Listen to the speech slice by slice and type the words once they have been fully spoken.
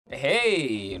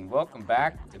Hey, and welcome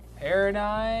back to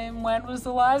Paradigm. When was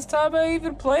the last time I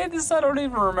even played this? I don't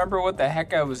even remember what the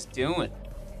heck I was doing.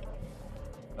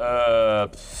 Yeah.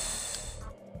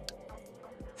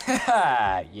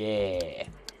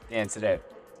 Dance it out.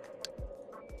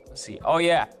 Let's see. Oh,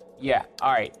 yeah. Yeah.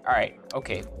 All right.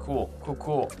 Okay,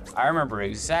 cool. I remember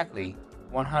exactly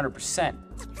 100%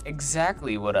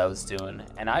 exactly what I was doing,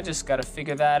 and I just gotta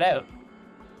figure that out.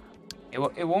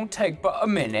 It won't take but a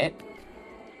minute.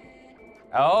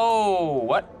 Oh,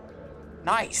 what?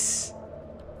 Nice.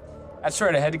 That's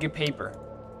right, I had to get paper.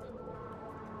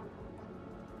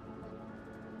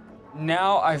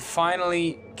 Now I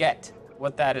finally get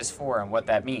what that is for and what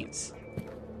that means.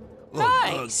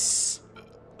 Nice.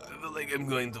 I feel like I'm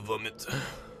going to vomit.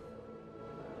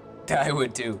 I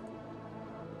would too.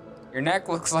 Your neck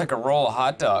looks like a roll of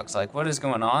hot dogs. Like, what is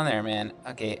going on there, man?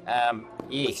 Okay, yeah.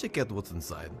 Let's check out what's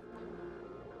inside.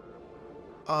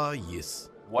 Yes.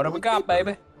 What do we got,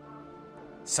 baby?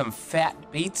 Some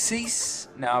fat beetsies?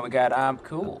 No, we got,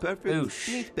 cool. Perfect Boosh.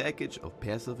 neat package of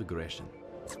passive aggression.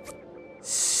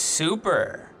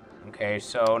 Super. Okay,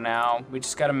 so now we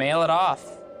just gotta mail it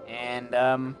off.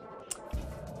 And,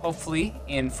 hopefully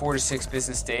in 4 to 6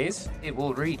 business days, it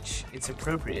will reach its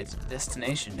appropriate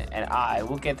destination and I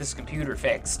will get this computer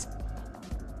fixed.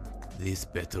 This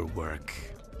better work.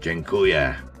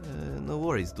 Dziękuję. No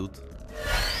worries, dude.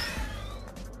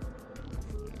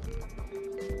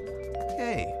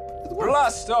 Hey, it works.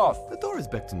 Blast off! The door is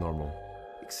back to normal.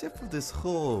 Except for this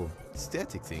whole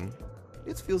static thing.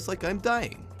 It feels like I'm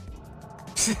dying.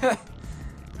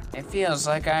 It feels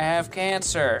like I have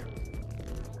cancer.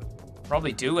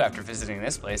 Probably do after visiting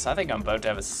this place. I think I'm about to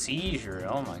have a seizure.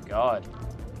 Oh my god.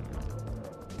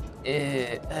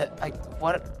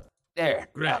 What? There.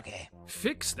 Greg, Okay.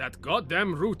 fix that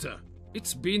goddamn router.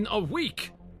 It's been a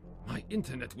week. My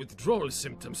internet withdrawal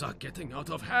symptoms are getting out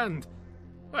of hand.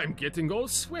 I'm getting all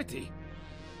sweaty.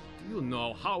 Do you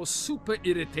know how super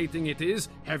irritating it is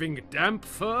having damp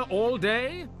fur all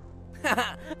day?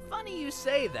 Funny you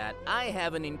say that. I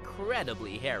have an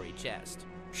incredibly hairy chest.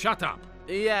 Shut up.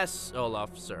 Yes,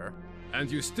 Olof, sir.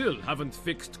 And you still haven't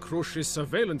fixed Krusz's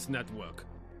surveillance network.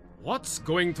 What's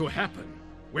going to happen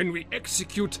when we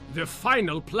execute the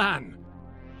final plan?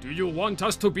 Do you want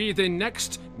us to be the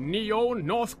next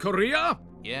Neo-North Korea?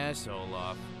 Yes,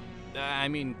 Olof.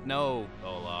 No,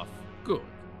 Olof. Good.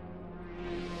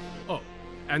 Oh,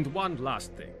 and one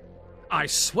last thing. I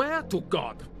swear to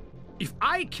God, if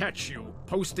I catch you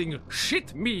posting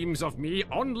shit memes of me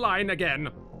online again,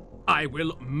 I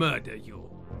will murder you.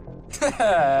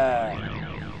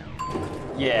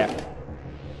 Yeah.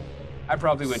 I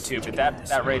probably would too, but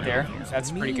that right there,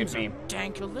 that's a pretty good meme.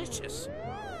 Dankalicious.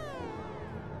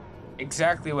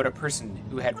 Exactly what a person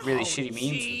who had really shitty memes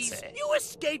Jeez, would say. you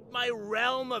escaped my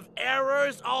realm of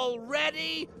errors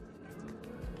already?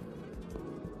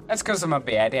 That's because I'm a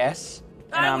badass.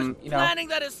 And I was you know, planning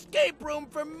that escape room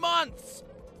for months.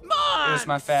 here's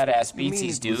my fat ass You mean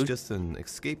beatsies, it was dude. just an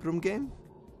escape room game?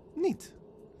 Neat.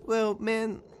 Well,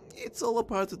 man, it's all a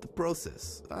part of the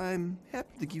process. I'm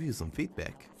happy to give you some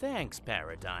feedback. Thanks,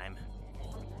 Paradigm.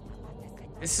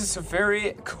 This is a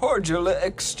very cordial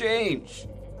exchange.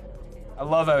 I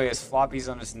love how he has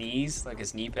floppies on his knees, like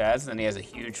his knee pads, and then he has a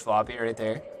huge floppy right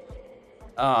there.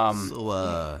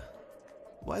 So,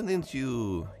 why didn't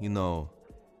you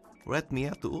rat me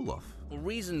out to Olof?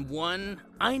 Reason 1,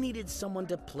 I needed someone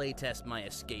to playtest my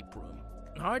escape room.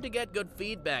 Hard to get good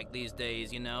feedback these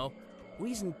days, you know.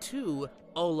 Reason 2,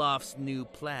 Olaf's new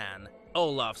plan.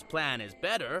 Olaf's plan is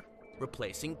better,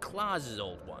 replacing Klaus's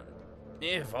old one.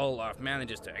 If Olof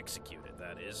manages to execute it,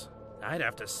 that is. I'd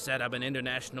have to set up an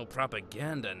international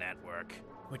propaganda network.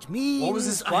 Which means What was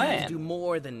his I plan? have to do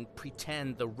more than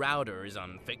pretend the router is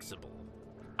unfixable.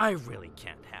 I really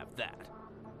can't have that.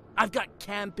 I've got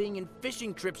camping and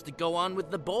fishing trips to go on with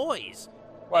the boys.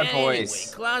 What Anyway,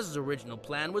 boys? Klaus's original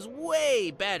plan was way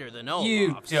better than Olaf's.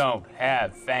 You don't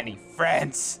have any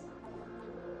friends.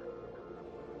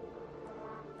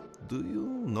 Do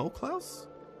you know Klaus?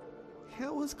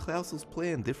 How was Klaus's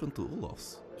plan different to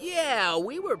Olaf's? Yeah,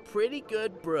 we were pretty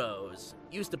good bros.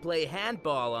 Used to play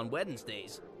handball on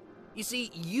Wednesdays. You see,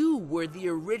 you were the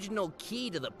original key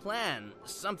to the plan.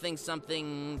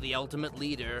 Something, the ultimate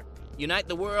leader. Unite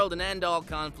the world and end all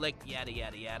conflict, yada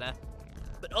yada yada.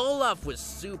 But Olof was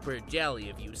super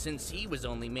jelly of you since he was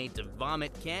only made to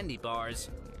vomit candy bars.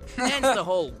 Hence the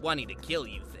whole wanting to kill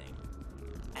you thing.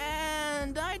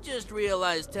 And I just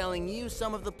realized telling you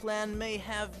some of the plan may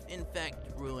have, in fact,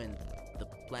 ruined the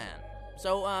plan.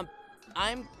 So,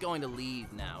 I'm going to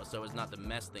leave now so as not to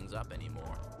mess things up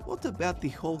anymore. What about the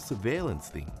whole surveillance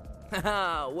thing?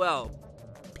 Haha, well,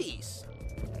 peace.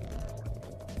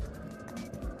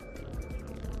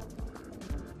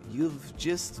 You've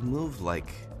just moved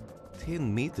like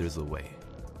 10 meters away.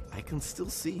 I can still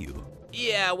see you.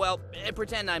 Yeah, well,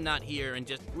 pretend I'm not here and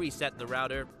just reset the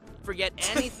router. Forget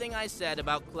anything I said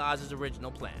about Claus's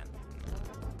original plan.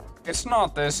 It's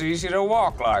not this easy to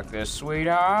walk like this,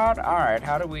 sweetheart. Alright,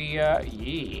 how do we,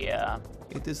 yeah.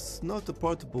 It is not a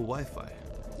portable Wi-Fi.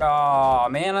 Oh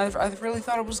man, I really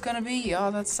thought it was gonna be.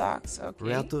 Oh, that sucks. Okay.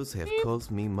 Routers have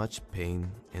caused me much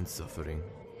pain and suffering.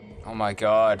 Oh my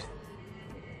god.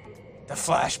 The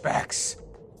flashbacks.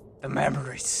 The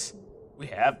memories. We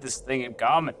have this thing in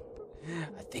common.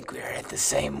 I think we're at the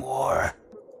same war.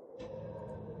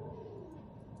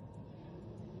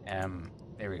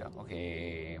 There we go.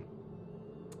 Okay.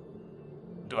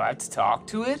 Do I have to talk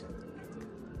to it?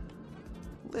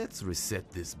 Let's reset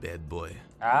this bad boy.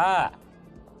 Ah.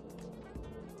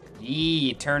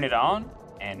 Yee, turn it on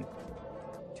and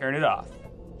turn it off.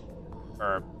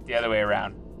 Or the other way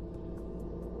around.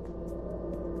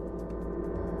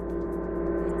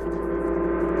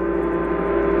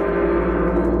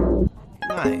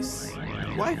 Nice.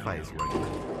 Wi-Fi is working.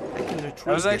 I can retrieve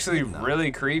That was actually now.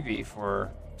 really creepy for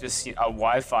just a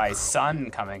Wi-Fi sun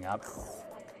coming up.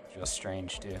 Feels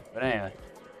strange too. But anyway,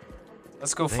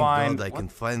 let's go Thank find. God I can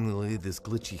finally leave this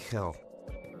glitchy hell.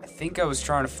 I think I was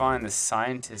trying to find the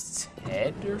scientist's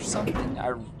head or something.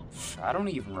 I don't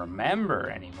even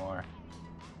remember anymore.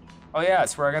 Oh yeah,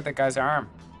 it's where I got that guy's arm.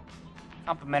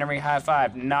 Complimentary high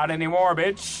five. Not anymore,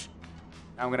 bitch.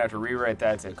 Now I'm gonna have to rewrite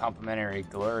that to complimentary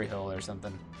glory hole or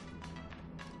something.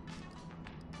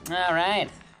 All right.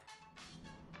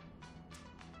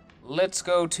 Let's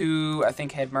go to, I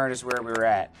think Head Mart is where we were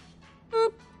at.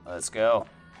 Boop. Let's go.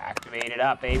 Activate it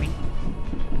up, baby.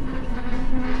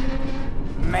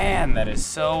 Man, that is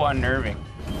so unnerving.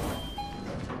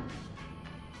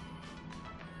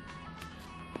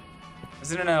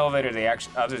 Was it in an elevator they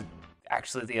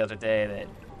actually the other day that,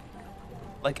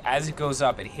 like, as it goes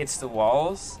up, it hits the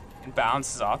walls and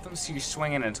bounces off them, so you're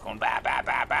swinging and it's going bap, bap,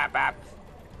 bap, bap, bap.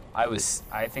 I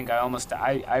think I almost,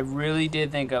 I really did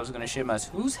think I was gonna shit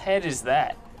myself. Whose head is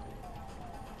that?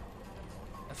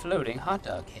 A floating hot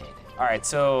dog head. All right,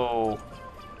 so,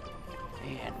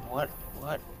 man, what?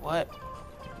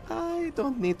 I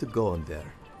don't need to go in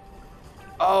there.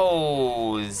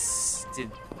 Oh, was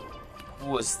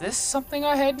this something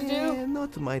I had to do?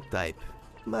 Not my type.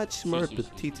 Much more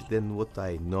petite than what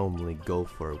I normally go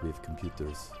for with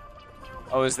computers.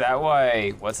 Oh, is that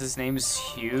why, what's his name is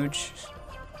huge?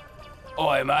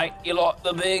 Oi, mate, you like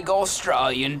the big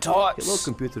Australian types? Hello,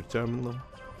 computer terminal.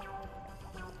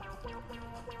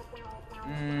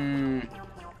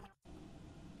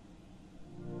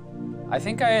 I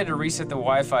think I had to reset the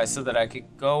Wi-Fi so that I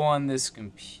could go on this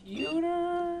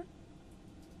computer.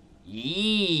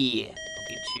 Yeah.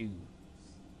 Okay, choose.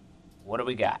 What do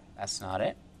we got? That's not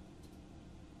it.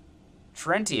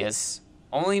 Trentius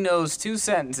only knows 2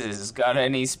 sentences. Got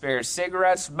any spare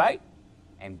cigarettes, mate?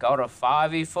 And got a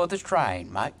 5e for the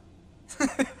train, mate.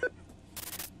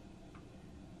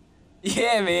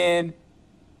 Yeah, man.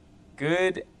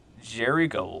 Good Jerry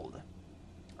Gold.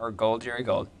 Or Gold Jerry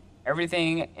Gold.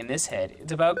 Everything in this head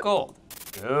is about gold.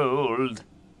 Gold.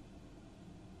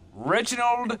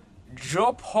 Reginald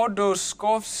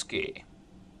Jopodoskovsky.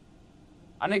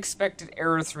 Unexpected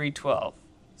error 312.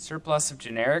 Surplus of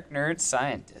generic nerd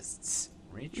scientists.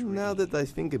 Now that I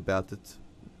think about it,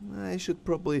 I should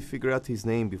probably figure out his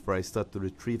name before I start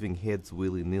retrieving heads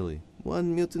willy-nilly.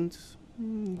 One mutant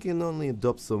can only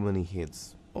adopt so many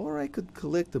heads. Or I could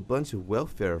collect a bunch of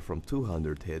welfare from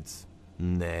 200 heads.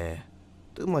 Nah,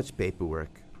 too much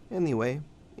paperwork. Anyway,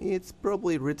 it's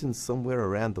probably written somewhere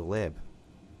around the lab.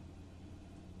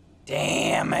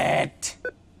 Damn it!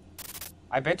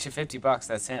 I bet you $50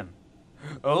 that's him.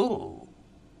 Oh.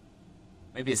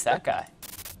 Maybe it's that guy.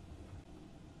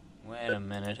 Wait a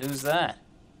minute, who's that?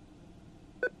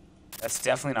 That's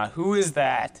definitely not. Who is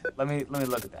that? Let me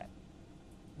look at that.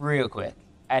 Real quick.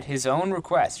 At his own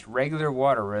request, regular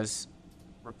water was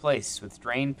replaced with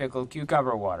drained pickled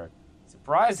cucumber water.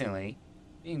 Surprisingly,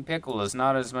 being pickled is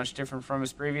not as much different from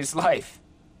his previous life.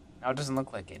 Now it doesn't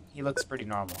look like it. He looks pretty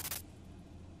normal.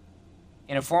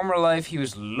 In a former life, he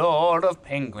was Lord of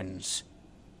Penguins.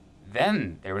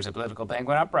 Then there was a political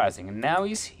penguin uprising, and now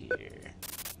he's here.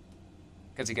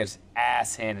 Because he gets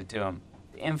ass handed to him.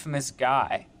 The infamous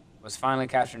guy was finally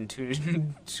captured in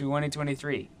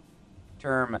 2023.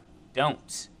 Term,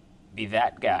 don't be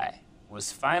that guy,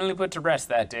 was finally put to rest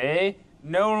that day.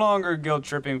 No longer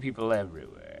guilt-tripping people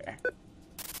everywhere.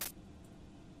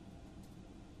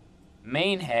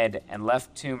 Main head and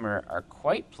left tumor are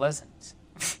quite pleasant.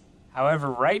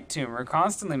 However, right tumor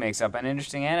constantly makes up an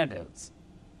interesting antidotes.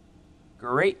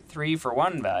 Great 3 for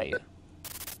 1 value.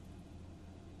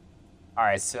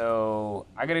 Alright, so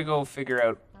I gotta go figure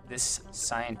out this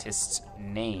scientist's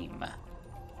name.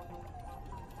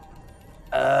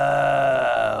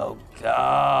 Oh,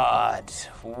 God.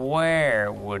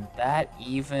 Where would that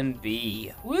even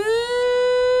be? Woo!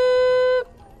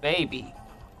 Baby.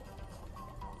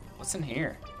 What's in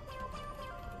here?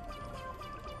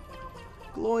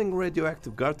 Glowing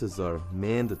radioactive garters are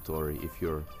mandatory if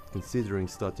you're considering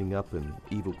starting up an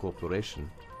evil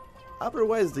corporation.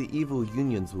 Otherwise, the evil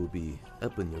unions will be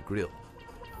up in your grill.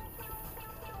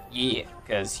 Yeah,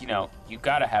 because, you know, you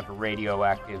gotta have a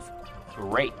radioactive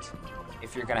grate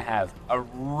if you're gonna have a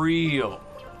real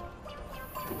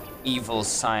evil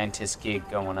scientist gig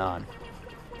going on.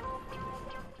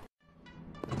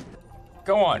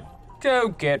 Go on, go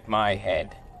get my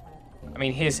head. I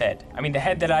mean, his head. I mean, the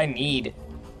head that I need.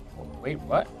 Wait,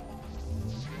 what?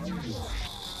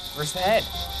 Where's the head?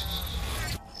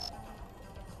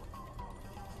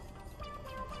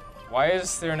 Why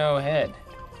is there no head?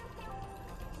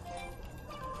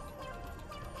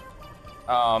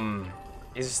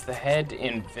 Is the head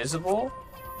invisible?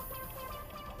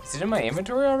 Is it in my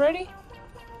inventory already?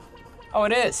 Oh,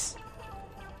 it is.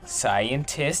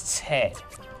 Scientist's head.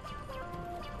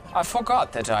 I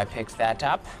forgot that I picked that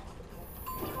up.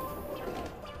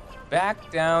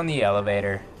 Back down the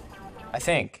elevator. I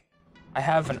think. I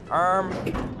have an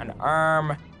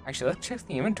arm. Actually, let's check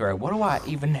the inventory. What do I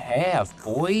even have,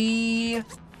 boy?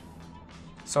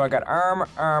 So I got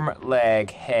arm,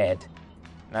 leg, head.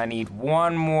 And I need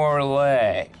one more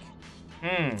leg.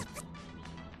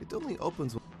 It only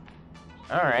opens. All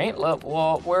right.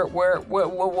 Well,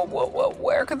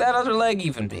 where could that other leg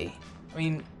even be? I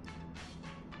mean,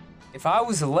 if I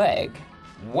was a leg,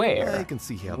 where I can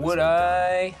see how would this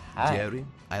I hide? Jerry,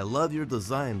 I love your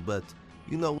design, but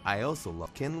you know I also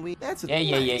love. Can we? That's a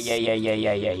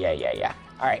Yeah.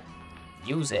 All right,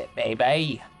 use it,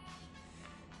 baby.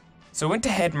 So went to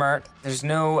Headmart. There's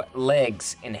no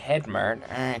legs in Headmart.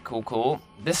 All right, cool.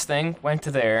 This thing went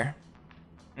to there.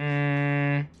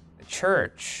 The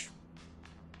church.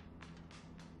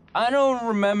 I don't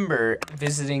remember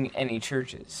visiting any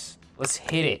churches. Let's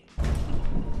hit it.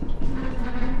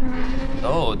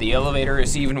 Oh, the elevator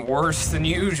is even worse than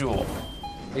usual.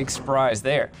 Big surprise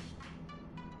there.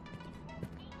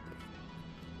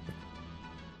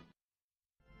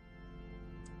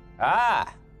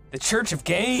 Ah, the Church of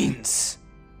Gaines.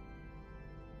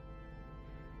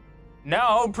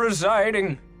 Now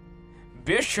presiding,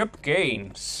 Bishop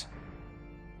Gaines.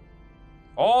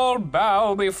 All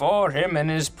bow before him in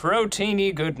his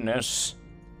proteiny goodness,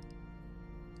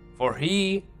 for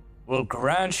he will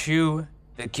grant you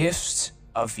the gifts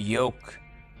of yoke.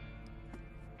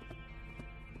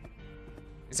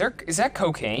 Is that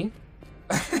cocaine?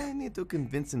 I need to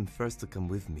convince him first to come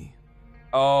with me.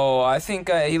 Oh, I think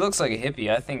he looks like a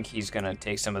hippie. I think he's gonna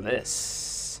take some of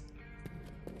this.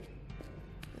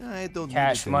 I don't need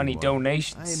Cash it money anymore.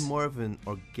 donations. I'm more of an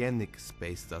organic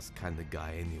space dust kind of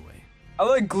guy anyway. I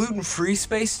like gluten-free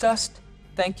space dust.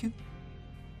 Thank you.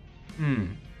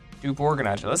 Dupe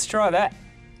organizer. Let's try that.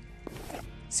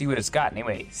 See what it's got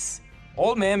anyways.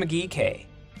 Old Man McGee K.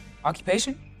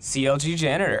 Occupation? CLG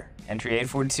janitor. Entry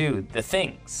 842. The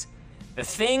things. The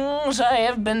things I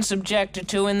have been subjected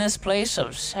to in this place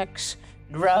of sex,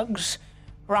 drugs,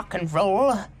 rock and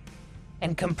roll,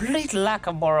 and complete lack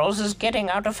of morals is getting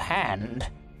out of hand.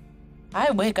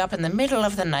 I wake up in the middle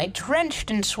of the night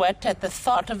drenched in sweat at the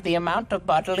thought of the amount of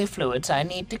bodily fluids I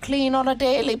need to clean on a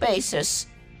daily basis.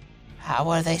 How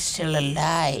are they still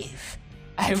alive?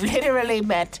 I've literally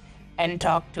met and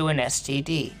talked to an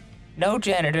STD. No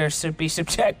janitor should be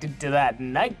subjected to that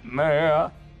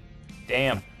nightmare.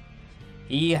 Damn.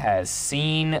 He has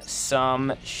seen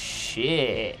some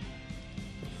shit.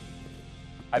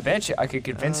 I bet you I could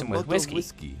convince him with Bottle of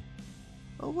whiskey.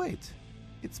 Oh wait,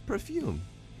 it's perfume.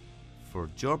 For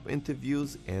job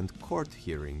interviews and court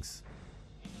hearings.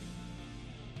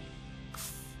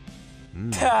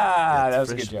 That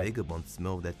was a fresh good job. vagabond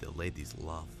smell that the ladies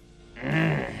love.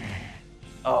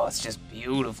 Oh, it's just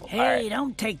beautiful. Hey, All right.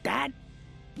 don't take that.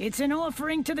 It's an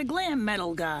offering to the Glam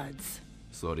metal gods.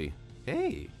 Sorry.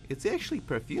 Hey, it's actually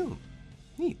perfume.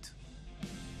 Neat.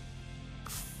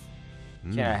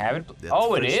 Can I have it? That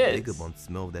Oh, it fresh is. vagabond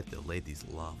smell that the ladies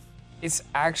love. It's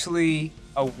actually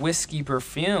a whiskey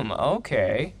perfume.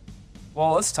 Okay.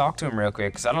 Well, let's talk to him real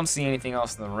quick, because I don't see anything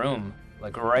else in the room.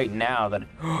 Like right now that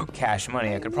cash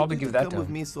money. I could probably give that to Come with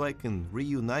him. me so I can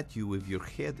reunite you with your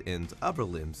head and other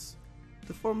limbs.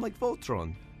 To form like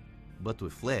Voltron, but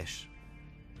with flesh.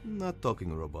 Not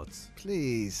talking robots.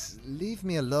 Please, leave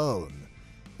me alone.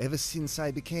 Ever since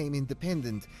I became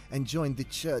independent and joined the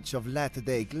Church of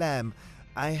Latter-day Glam,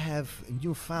 I have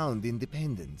newfound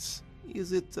independence.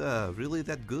 Is it really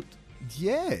that good?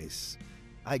 Yes.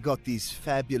 I got these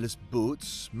fabulous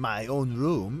boots, my own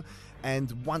room,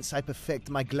 and once I perfect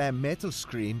my glam metal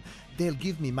scream, they'll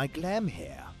give me my glam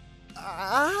hair.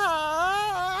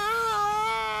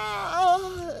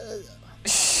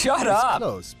 Shut It's up!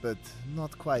 close, but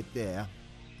not quite there.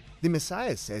 The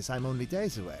Messiah says I'm only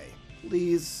days away.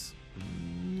 Please,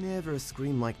 never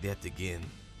scream like that again.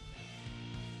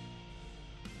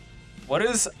 What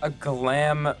is a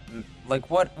glam... Like,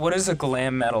 what does a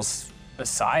glam metal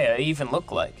messiah even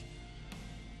look like?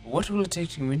 What will it take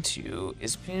to convince you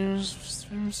is...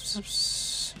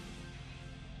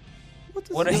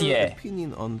 What is your yeah.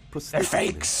 opinion on They're prosthetic?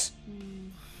 fakes!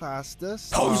 Faster,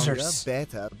 stronger, Posers.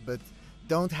 better, but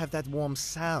don't have that warm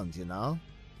sound, you know?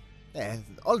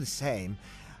 All the same,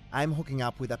 I'm hooking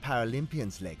up with a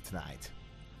Paralympian's leg tonight.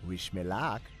 Wish me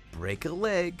luck. Break a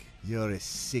leg. You're a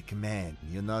sick man,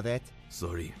 you know that?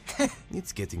 Sorry,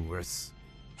 it's getting worse.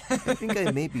 I think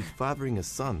I may be fathering a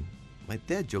son. My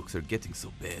dad jokes are getting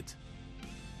so bad.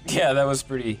 Yeah, that was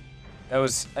pretty... That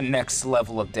was a next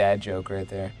level of dad joke right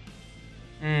there.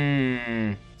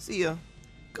 See ya.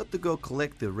 Got to go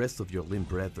collect the rest of your limb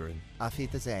brethren. Auf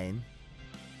Wiedersehen.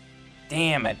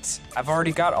 Damn it. I've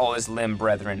already got all his limb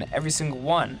brethren, every single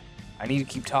one. I need to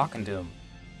keep talking to him.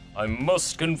 I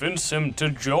must convince him to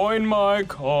join my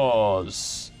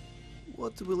cause.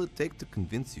 What will it take to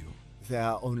convince you? There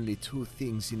are only two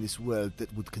things in this world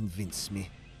that would convince me.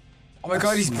 Oh my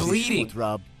god, he's Swedish bleeding foot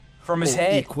rub, from his or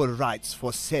head. equal rights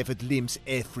for severed limbs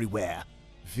everywhere.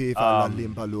 Viva la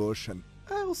limballution.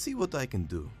 I'll see what I can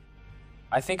do.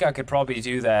 I think I could probably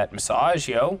do that massage,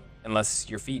 yo. Unless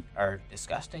your feet are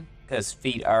disgusting. Because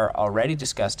feet are already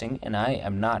disgusting, and I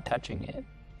am not touching it.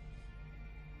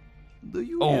 Do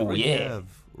you Oh, ever yeah. have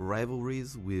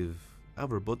rivalries with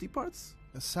other body parts?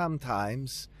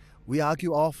 Sometimes. We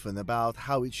argue often about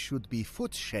how it should be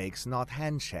foot shakes, not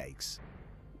handshakes.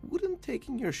 Wouldn't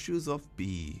taking your shoes off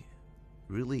be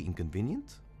really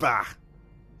inconvenient? Bah!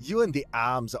 You and the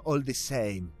arms are all the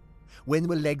same. When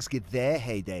will legs get their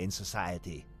heyday in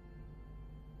society?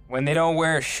 When they don't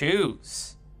wear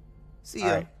shoes. See ya.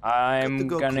 Alright, I'm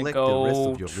Got to gonna collect the rest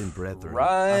go of your limb brethren.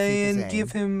 try and Wiedersehen.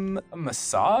 give him a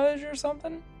massage or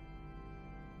something?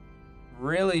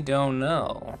 Really don't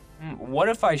know. What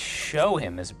if I show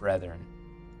him his brethren?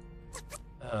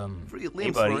 Free Hey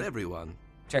limbs buddy, for everyone.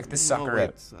 check this No, sucker wait,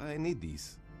 out. I need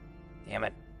these. Damn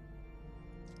it.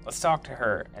 Let's talk to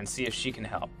her and see if she can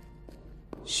help.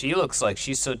 She looks like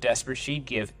she's so desperate she'd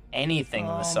give anything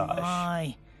a massage. Oh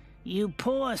my, you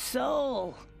poor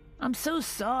soul. I'm so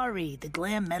sorry the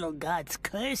glam metal gods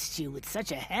cursed you with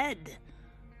such a head.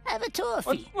 Have a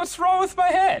toffee. What's wrong with my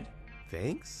head?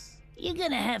 Thanks. You're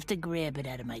gonna have to grab it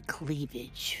out of my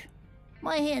cleavage.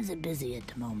 My hands are busy at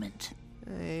the moment.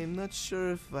 I'm not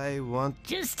sure if I want...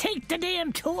 Just take the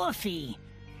damn toffee.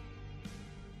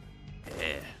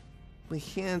 My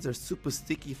hands are super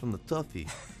sticky from the toffee.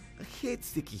 I hate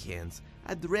sticky hands.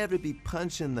 I'd rather be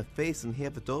punched in the face and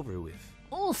have it over with.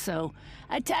 Also,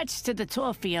 attached to the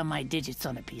toffee are my digits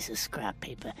on a piece of scrap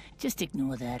paper. Just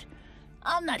ignore that.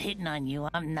 I'm not hitting on you.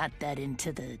 I'm not that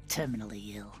into the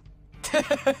terminally ill.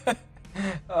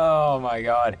 Oh my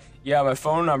god. Yeah, my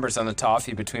phone number's on the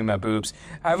toffee between my boobs.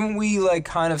 Haven't we, like,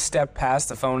 kind of stepped past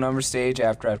the phone number stage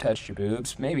after I've touched your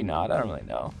boobs? Maybe not. I don't really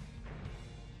know.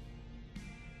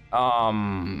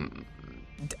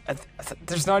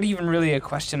 There's not even really a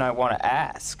question I want to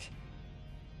ask.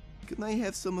 Can I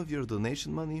have some of your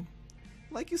donation money?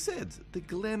 Like you said, the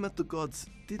Glam of the gods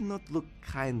did not look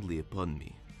kindly upon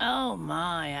me. Oh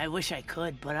my, I wish I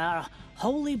could, but our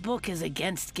holy book is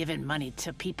against giving money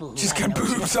to people who She's have got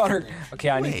no boobs on her. justice. Okay,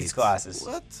 I need Wait, these glasses.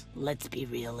 What? Let's be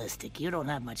realistic. You don't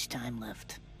have much time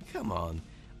left. Come on.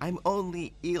 I'm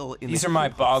only ill in These the are my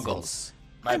hip hop sense. goggles.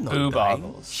 My I'm not boob dying.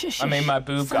 goggles. Shush, I mean, my shush,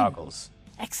 boob son. goggles.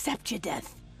 Accept your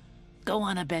death. Go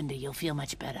on a bender, you'll feel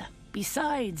much better.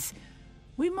 Besides,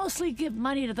 we mostly give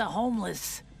money to the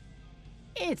homeless.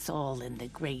 It's all in the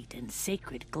great and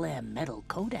sacred Glam Metal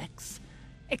Codex.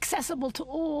 Accessible to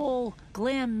all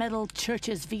Glam Metal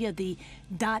churches via the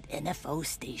 .nfo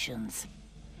stations.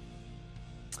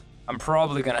 I'm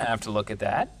probably gonna have to look at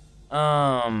that.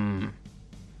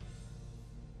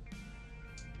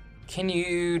 Can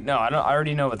you? No, I don't. I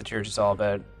already know what the church is all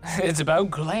about. It's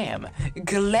about glam,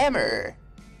 glamour.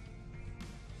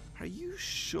 Are you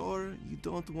sure you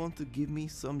don't want to give me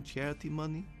some charity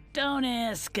money? Don't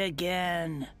ask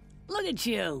again. Look at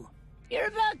you. You're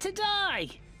about to die.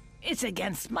 It's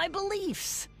against my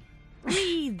beliefs.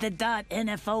 Read the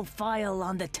 .nfo file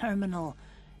on the terminal.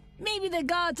 Maybe the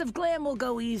gods of Glam will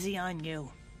go easy on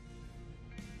you.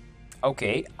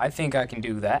 Okay, I think I can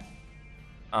do that.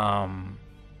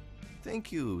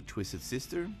 Thank you, Twisted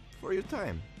Sister, for your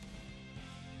time.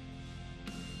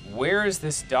 Where is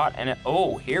this dot? And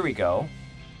oh, here we go.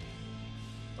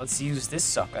 Let's use this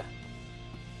sucker.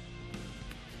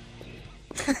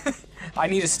 I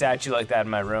need a statue like that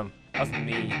in my room of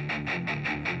me.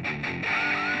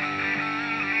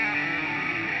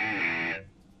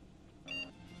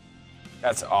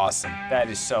 That's awesome. That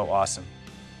is so awesome.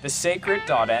 The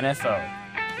sacred.nfo.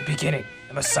 The beginning.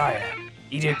 The Messiah.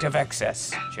 Edict of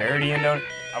Excess. Charity and don't.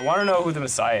 I want to know who the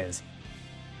Messiah is.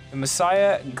 The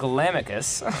Messiah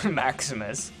Glamicus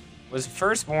Maximus was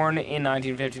first born in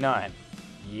 1959.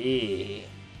 Yeah.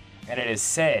 And it is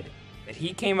said that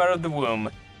he came out of the womb.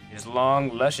 His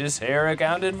long, luscious hair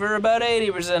accounted for about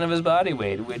 80% of his body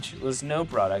weight, which was no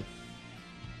product.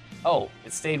 Oh,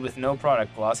 it stayed with no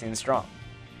product, glossy and strong.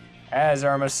 As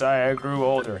our Messiah grew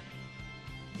older,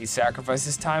 he sacrificed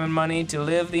his time and money to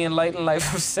live the enlightened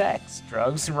life of sex,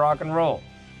 drugs, and rock and roll.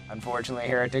 Unfortunately,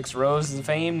 heretics rose in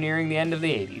fame nearing the end of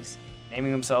the 80s,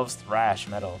 naming themselves thrash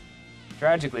metal.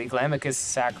 Tragically, Glamicus'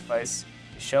 sacrifice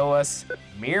to show us,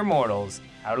 mere mortals,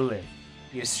 how to live.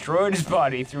 He destroyed his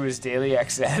body through his daily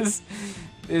excess.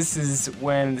 This is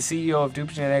when the CEO of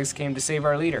DUPA Genetics came to save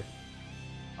our leader,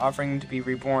 offering to be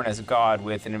reborn as a god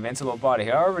with an invincible body.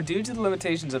 However, due to the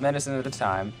limitations of medicine at the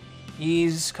time,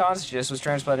 his consciousness was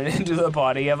transplanted into the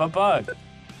body of a bug,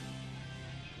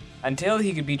 until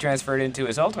he could be transferred into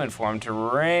his ultimate form to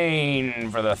reign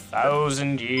for the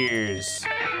 1,000 years.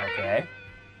 Okay.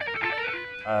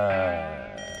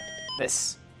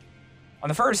 This. On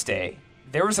the first day,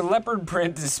 there was a leopard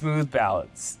print to smooth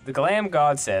balance. The Glam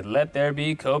god said, "Let there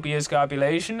be copious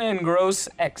copulation and gross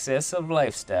excess of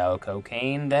lifestyle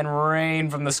cocaine, then rain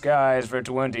from the skies for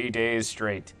 20 days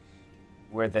straight."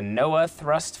 Where the Noah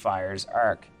thrust fires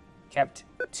arc kept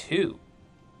 2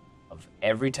 of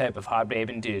every type of hot babe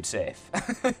and dude safe.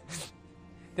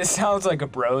 This sounds like a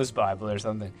bros Bible or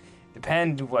something.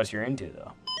 Depend what you're into,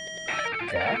 though.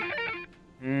 Okay.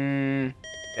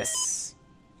 This.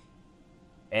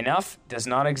 Enough does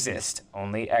not exist,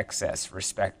 only excess.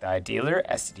 Respect thy dealer.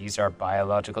 STDs are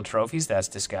biological trophies. That's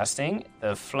disgusting.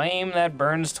 The flame that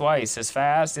burns twice as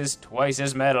fast is twice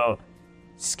as metal.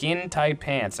 Skin-tight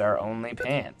pants are only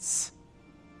pants.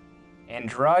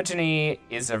 Androgyny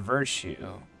is a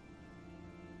virtue.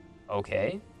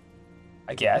 Okay.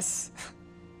 I guess.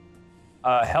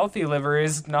 A healthy liver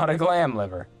is not a glam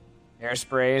liver.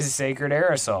 Hairspray is a sacred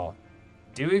aerosol.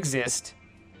 Do exist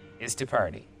is to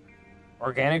party.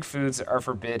 Organic foods are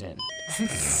forbidden.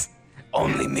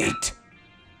 Only meat.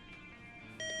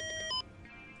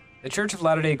 The Church of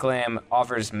Latter-day Glam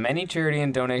offers many charity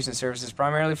and donation services,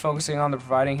 primarily focusing on the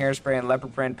providing hairspray and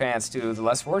leopard print pants to the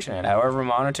less fortunate. However,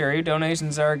 monetary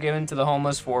donations are given to the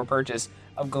homeless for purchase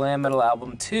of Glam Metal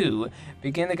Album 2.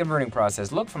 Begin the converting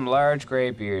process. Look from large gray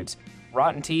beards,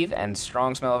 rotten teeth, and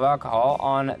strong smell of alcohol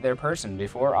on their person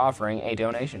before offering a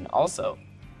donation. Also,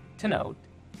 to note,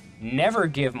 never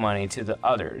give money to the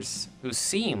others who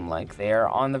seem like they are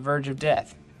on the verge of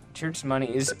death. Church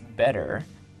money is better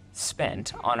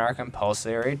spent on our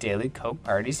compulsory daily coke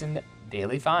parties and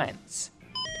daily fines.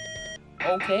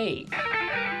 Okay.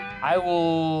 I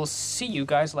will see you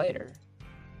guys later.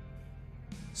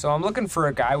 So I'm looking for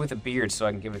a guy with a beard so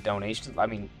I can give a donation. I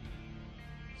mean,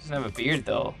 he doesn't have a beard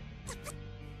though.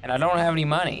 And I don't have any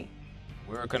money.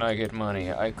 Where can I get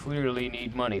money? I clearly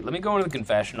need money. Let me go into the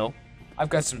confessional. I've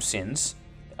got some sins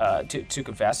to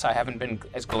confess. I haven't been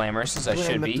as glamorous as I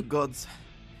should be. Gods,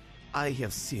 I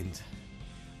have sinned.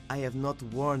 I have not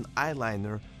worn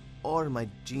eyeliner or my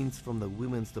jeans from the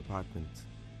women's department.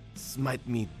 Smite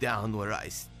me down where I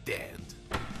stand.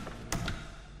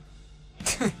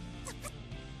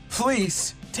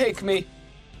 Please, take me.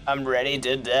 I'm ready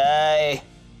to die.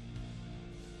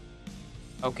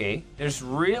 Okay, there's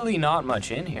really not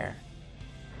much in here.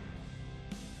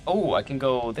 Oh, I can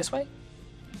go this way?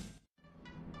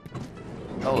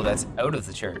 Oh, that's out of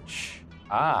the church.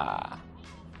 Ah.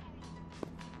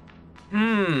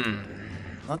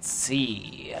 Let's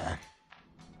see.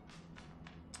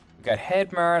 We got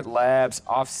Headmart, labs,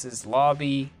 offices,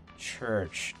 lobby,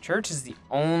 church. Church is the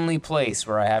only place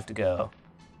where I have to go.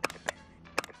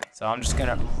 So I'm just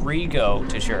gonna re-go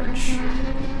to church.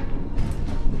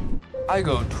 I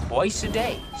go twice a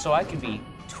day, so I can be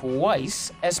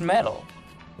twice as metal.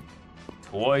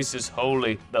 Twice as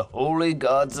holy, the holy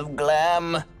gods of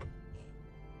Glam.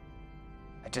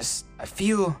 I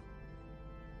feel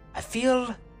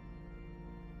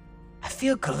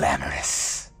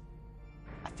glamorous.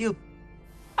 I feel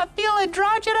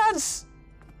androgynous.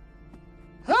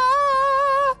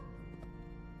 Ah!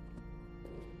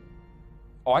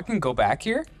 Oh, I can go back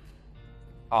here?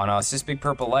 Oh no, it's just big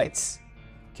purple lights.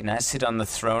 Can I sit on the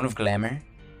throne of glamour?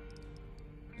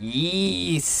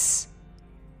 Yes.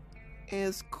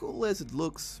 As cool as it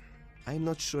looks, I'm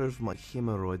not sure if my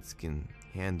hemorrhoids can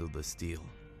handle the steel.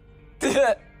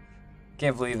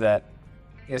 Can't believe that.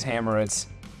 He has hemorrhoids.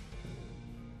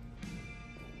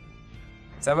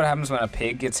 Is that what happens when a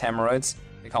pig gets hemorrhoids?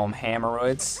 They call them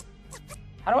hemorrhoids.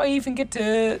 How do I even get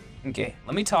to... Okay,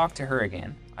 let me talk to her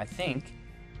again. I think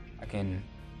I can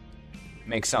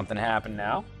make something happen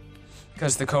now.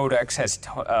 Because the Codex has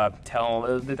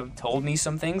told me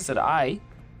some things that I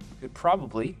could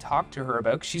probably talk to her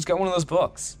about. 'Cause she's got one of those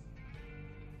books.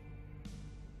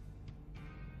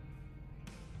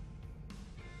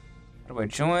 How do I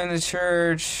join the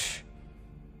church?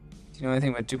 Do you know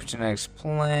anything about DUPA genetics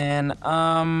plan?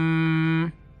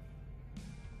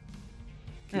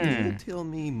 Can you tell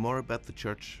me more about the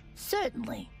church?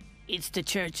 Certainly. It's the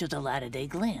Church of the Latter-day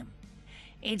Glam.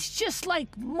 It's just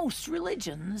like most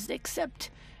religions, except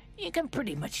you can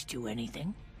pretty much do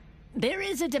anything. There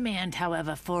is a demand,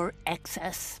 however, for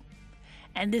excess.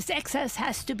 And this excess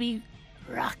has to be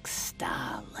rock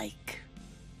star-like.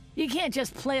 You can't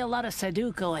just play a lot of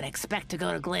Sudoku and expect to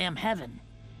go to glam heaven.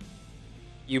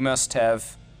 You must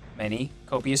have many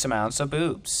copious amounts of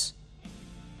boobs.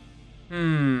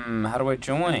 How do I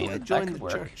join? How do I That join could the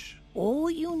work. church?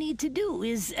 All you need to do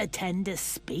is attend a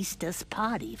Space Dust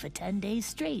party for 10 days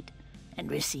straight and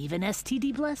receive an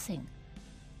STD blessing.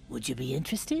 Would you be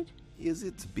interested? Is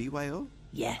it BYO?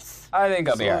 Yes. I think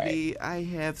I'll be alright. Sorry, I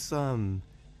have some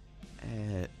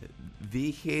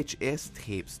VHS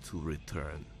tapes to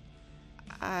return.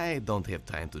 I don't have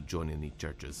time to join any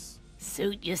churches.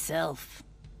 Suit yourself.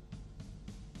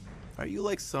 Are you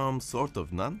like some sort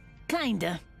of nun?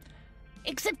 Kinda.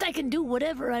 Except I can do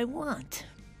whatever I want.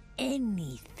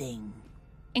 Anything.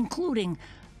 Including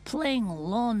playing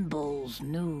lawn bowls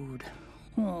nude.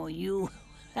 Oh, you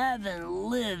haven't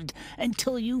lived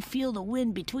until you feel the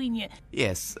wind between you.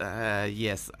 Yes,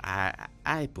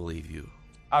 I believe you.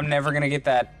 I'm never gonna get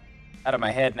that out of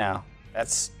my head now.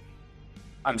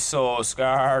 I'm so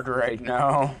scarred right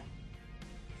now.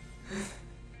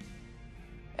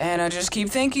 And I just keep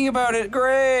thinking about it.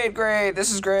 Great.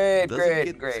 This is great. Does great.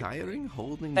 it get tiring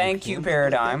holding Thank the you, candle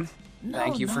Paradigm. like that?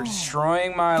 Thank you for No.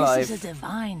 destroying my life. This is a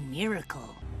divine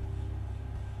miracle.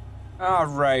 All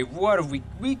right, what have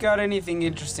we got anything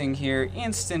interesting here?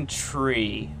 Instant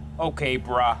tree. Okay,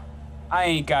 bruh. I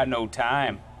ain't got no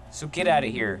time. So get out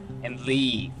of here and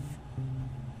leave.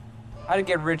 How to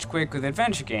get rich quick with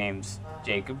adventure games?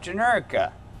 Jacob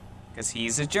Janerka. Cause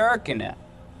he's a jerk in it.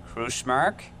 Krusz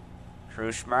mark.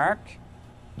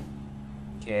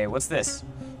 Okay, what's this?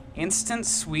 Instant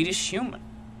Swedish human.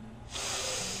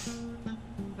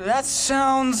 That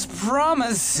sounds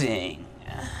promising.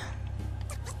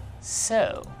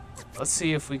 So, let's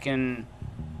see if we can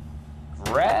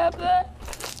grab that.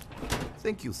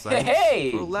 Thank you, science,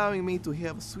 Hey! for allowing me to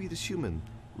have a Swedish human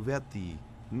without the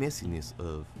messiness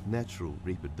of natural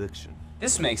reproduction.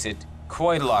 This makes it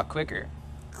quite a lot quicker.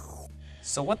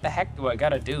 So what the heck do I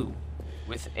gotta do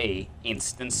with a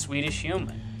instant Swedish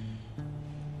human?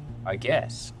 I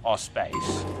guess,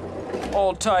 space.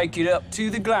 I'll take it up to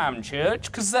the Glam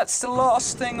Church, cause that's the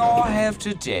last thing I have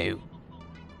to do.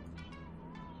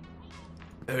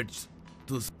 Urge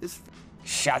to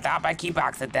Shut up, I keep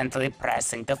accidentally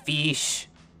pressing the fish.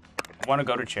 I wanna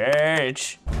go to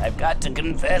church. I've got to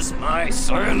confess my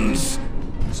sins,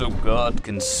 so God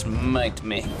can smite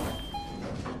me.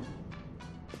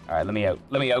 Alright, let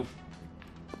me out.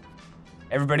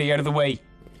 Everybody out of the way.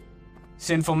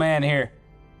 Sinful man here.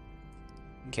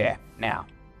 Okay, now.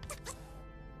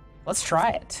 Let's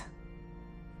try it.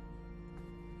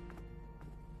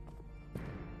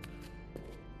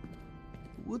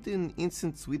 Would an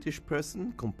instant Swedish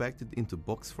person compacted into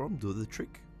box form do the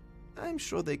trick? I'm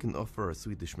sure they can offer a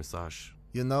Swedish massage.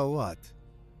 You know what?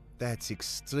 That's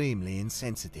extremely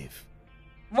insensitive.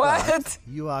 What? But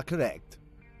you are correct.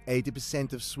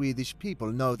 80% of Swedish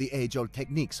people know the age-old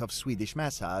techniques of Swedish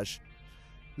massage.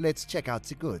 Let's check out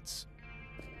the goods.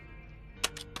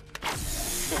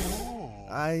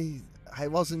 I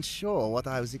wasn't sure what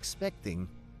I was expecting.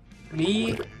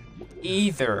 Me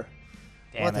either.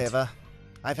 Damn it. Whatever.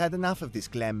 I've had enough of this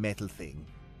glam metal thing.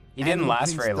 He didn't Animal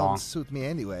last prints very long. Don't suit me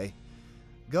anyway.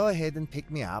 Go ahead and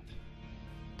pick me up.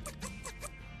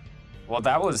 Well,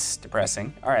 that was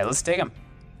depressing. All right, let's take him.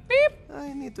 Beep.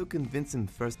 I need to convince him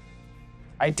first.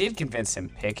 I did convince him.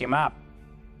 Pick him up.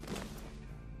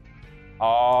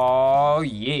 Oh,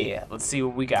 yeah. Let's see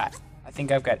what we got. I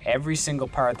think I've got every single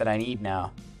part that I need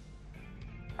now.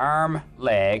 Arm,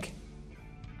 leg.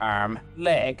 Arm,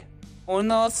 leg.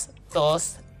 Unos,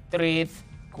 dos, tres,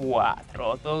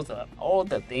 cuatro. Those are all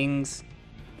the things.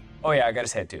 Oh yeah, I got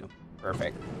his head too.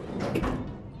 Perfect.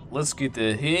 Let's get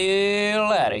the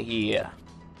hell out of here.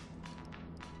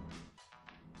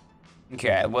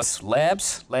 Okay, what's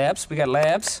labs? Labs? We got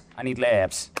labs? I need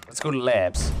labs. Let's go to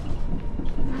labs.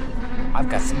 I've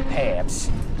got some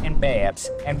pabs, and babs,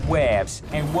 and wabs,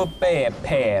 and wabab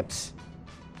pabs.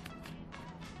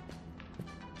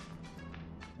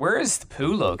 Where is the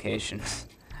poo location?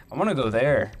 I wanna go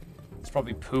there. It's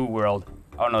probably poo world.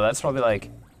 Oh no, that's probably like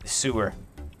the sewer.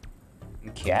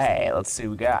 Okay, let's see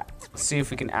what we got. Let's see if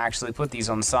we can actually put these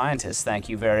on scientists. Thank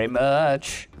you very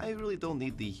much. I really don't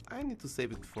need the... I need to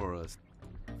save it for us.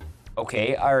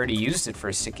 Okay, I already used it for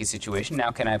a sticky situation.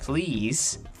 Now can I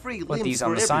please Free put limbs these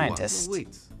on for the everyone. scientist? No,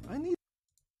 wait, I need...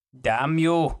 Damn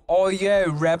you. Oh yeah,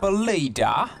 rebel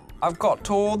leader. I've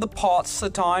got all the parts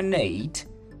that I need.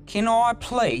 Can I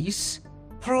please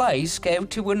go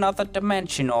to another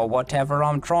dimension or whatever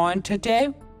I'm trying to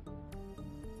do?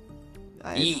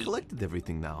 I've collected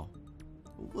everything now.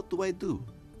 What do I do?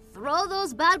 Throw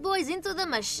those bad boys into the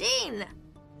machine.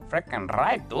 Frickin'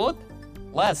 right, dude.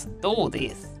 Let's do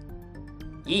this.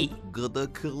 Yeah. Gotta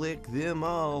collect them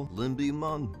all, Limby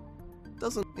Mon.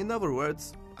 Doesn't... In other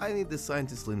words, I need the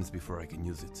scientist limbs before I can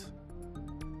use it.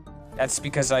 That's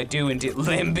because I do indeed.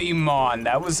 Limby Mon,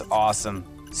 that was awesome.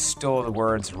 Stole the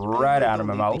words right out of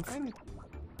my mouth.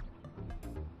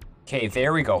 Okay,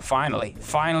 there we go, finally.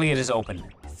 Finally it is open.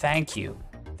 Thank you.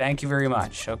 Thank you very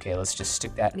much. Okay, let's just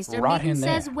stick that Mr. right in Mutant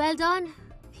there. says well done.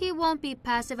 He won't be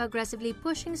passive-aggressively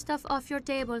pushing stuff off your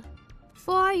table.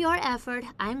 For your effort,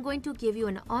 I'm going to give you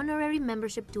an honorary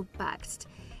membership to Paxt.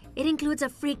 It includes a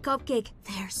free cupcake.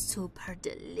 They're super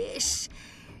delish.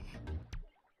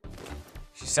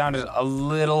 She sounded a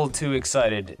little too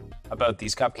excited about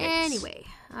these cupcakes. Anyway,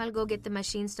 I'll go get the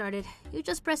machine started. You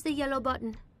just press the yellow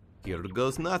button. Here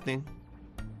goes nothing.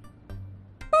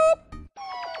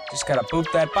 Just gotta boop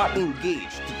that button.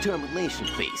 Engage determination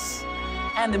phase.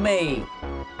 Anime.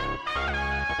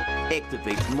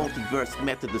 Activate multiverse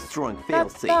method destroying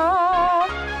failsafe.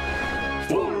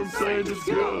 Form scientists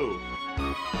go!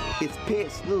 It's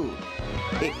past noon.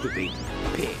 Activate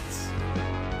pets.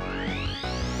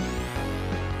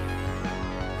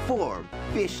 Form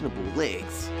fashionable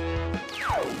legs.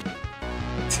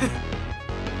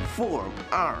 Form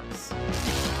arms.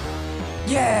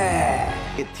 Yeah!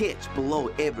 Attach below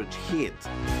average head.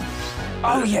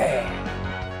 Oh yeah!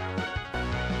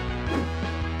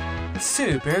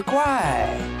 Super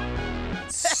quiet.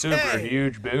 Super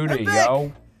huge booty,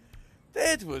 yo.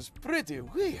 That was pretty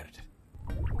weird.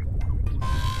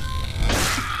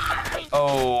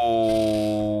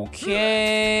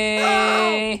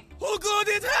 Okay. Oh god,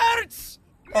 it hurts!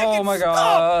 Oh my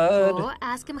god. Go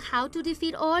ask him how to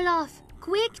defeat Olof.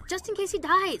 Quick, just in case he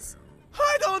dies.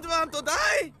 I don't want to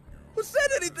die! Who said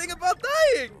anything about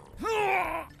dying?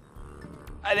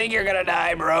 I think you're gonna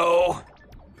die, bro.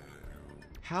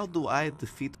 How do I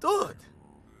defeat... Dude,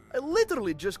 I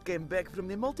literally just came back from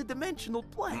the multi-dimensional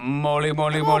plane. Moly,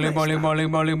 moly, moly, moly, moly,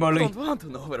 moly, I moly. don't want to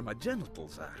know where my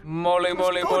genitals are. Moly,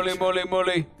 moly, moly, moly,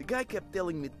 moly. The guy kept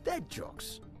telling me dad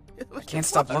jokes. I can't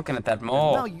stop looking at that Now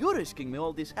mole. you're asking me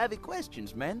all these heavy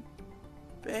questions, man.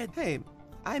 Bad. Hey,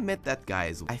 I met that guy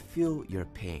as well. I feel your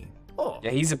pain. Oh,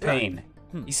 Yeah, he's a right. pain.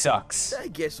 He sucks. I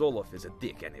guess Olof is a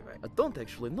dick anyway. I don't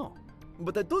actually know.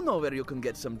 But I do know where you can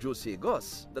get some juicy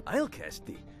goss that I'll cast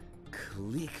the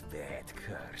clickbait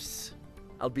curse.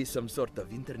 I'll be some sort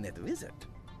of internet wizard.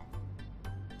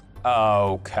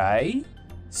 Okay.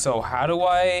 So how do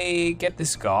I get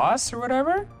this goss or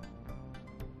whatever?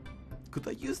 Could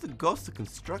I use the ghost to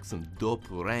construct some dope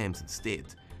rhymes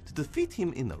instead, to defeat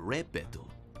him in a rap battle?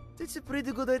 That's a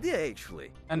pretty good idea,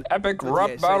 actually. An epic But rap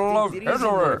yes, battle I of think there is a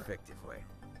more Hitler. effective way.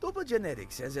 DUPA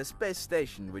Genetics has a space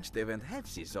station which they went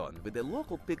halfsies on with a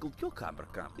local pickled cucumber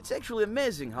camp. It's actually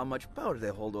amazing how much power they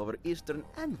hold over Eastern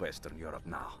and Western Europe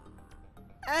now.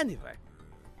 Anyway,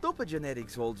 DUPA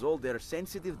Genetics holds all their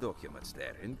sensitive documents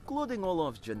there, including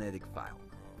Olof's genetic file.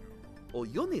 All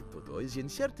you need to do is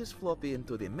insert this floppy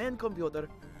into the main computer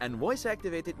and voice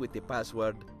activate it with the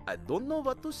password, I don't know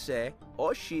what to say,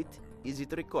 oh shit, is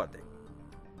it recording?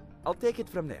 I'll take it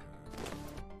from there.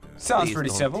 Sounds Please pretty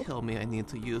don't simple. tell me I need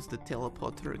to use the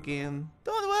teleporter again.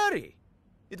 Don't worry.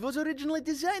 It was originally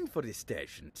designed for this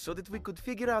station, so that we could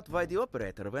figure out why the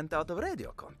operator went out of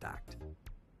radio contact.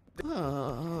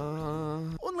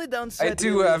 Only downside I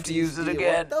do really have to is use it the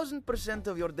again. 1000%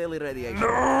 of your daily radiation.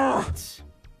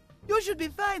 You should be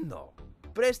fine though.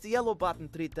 Press the yellow button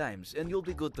 3 times and you'll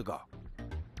be good to go.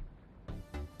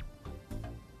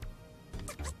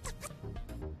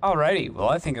 Alrighty, well,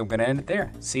 I think I'm gonna end it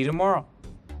there. See you tomorrow.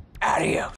 Adios.